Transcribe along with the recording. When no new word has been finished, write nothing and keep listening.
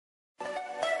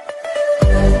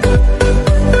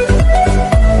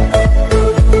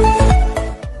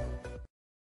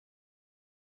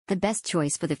best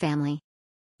choice for the family.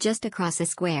 Just across the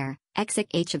square, exit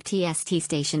H of TST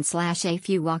station /A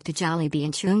few walk to Jollibee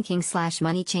and Chungking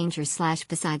 /Money Changers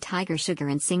beside Tiger Sugar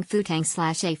and Sing Futang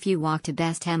 /A few walk to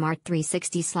Best Mart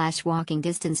 360 walking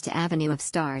distance to Avenue of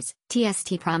Stars,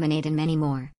 TST Promenade and many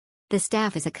more. The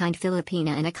staff is a kind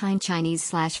Filipina and a kind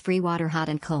Chinese free water hot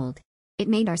and cold. It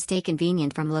made our stay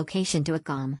convenient from location to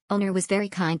Akam. Owner was very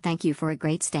kind. Thank you for a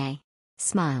great stay.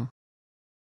 Smile.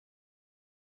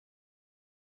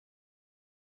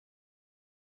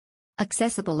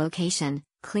 Accessible location,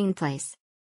 clean place.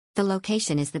 The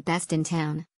location is the best in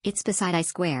town. It's beside I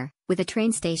Square, with a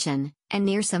train station, and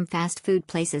near some fast food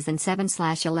places and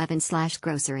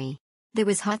 7/11/grocery. There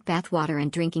was hot bath water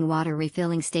and drinking water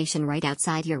refilling station right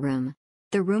outside your room.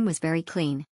 The room was very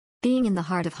clean. Being in the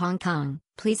heart of Hong Kong,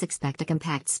 please expect a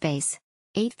compact space.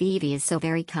 8 VV is so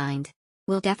very kind.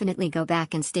 We'll definitely go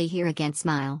back and stay here again.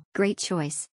 Smile. Great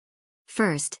choice.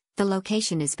 First, the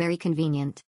location is very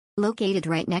convenient. Located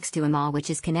right next to a mall which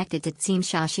is connected to Tsim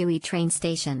Sha Tsui train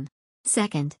station.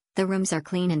 Second, the rooms are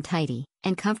clean and tidy,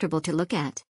 and comfortable to look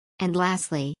at. And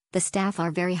lastly, the staff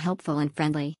are very helpful and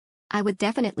friendly. I would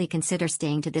definitely consider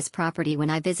staying to this property when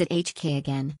I visit HK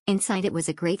again. InnSight, it was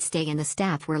a great stay and the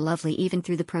staff were lovely even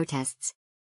through the protests.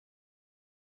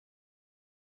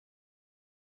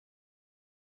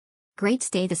 Great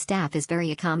stay. The staff is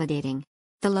very accommodating.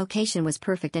 The location was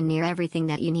perfect and near everything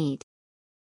that you need.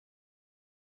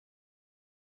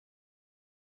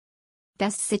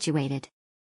 Best situated.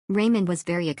 Raymond was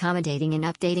very accommodating in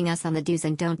updating us on the do's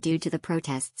and don't due to the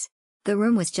protests. The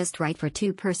room was just right for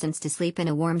 2 persons to sleep in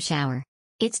a warm shower.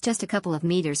 It's just a couple of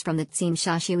meters from the Tsim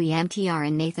Sha Tsui MTR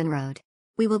and Nathan Road.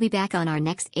 We will be back on our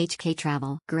next HK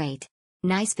travel. Great.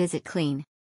 Nice visit. Clean.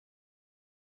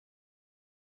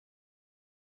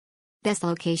 Best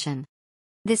location.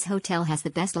 This hotel has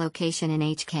the best location in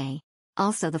HK.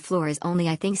 Also the floor is only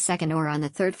I think second or on the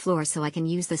 3rd floor, so I can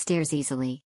use the stairs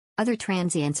easily. Other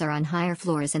transients are on higher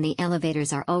floors and the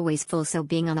elevators are always full, so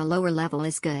being on a lower level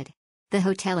is good. The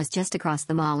hotel is just across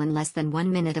the mall in less than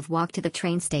 1 minute of walk to the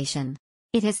train station.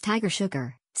 It has Tiger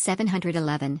Sugar,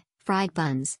 711, fried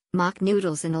buns, mock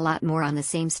noodles and a lot more on the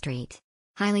same street.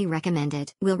 Highly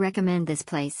recommended. We'll recommend this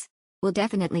place. We'll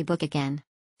definitely book again.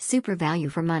 Super value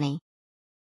for money.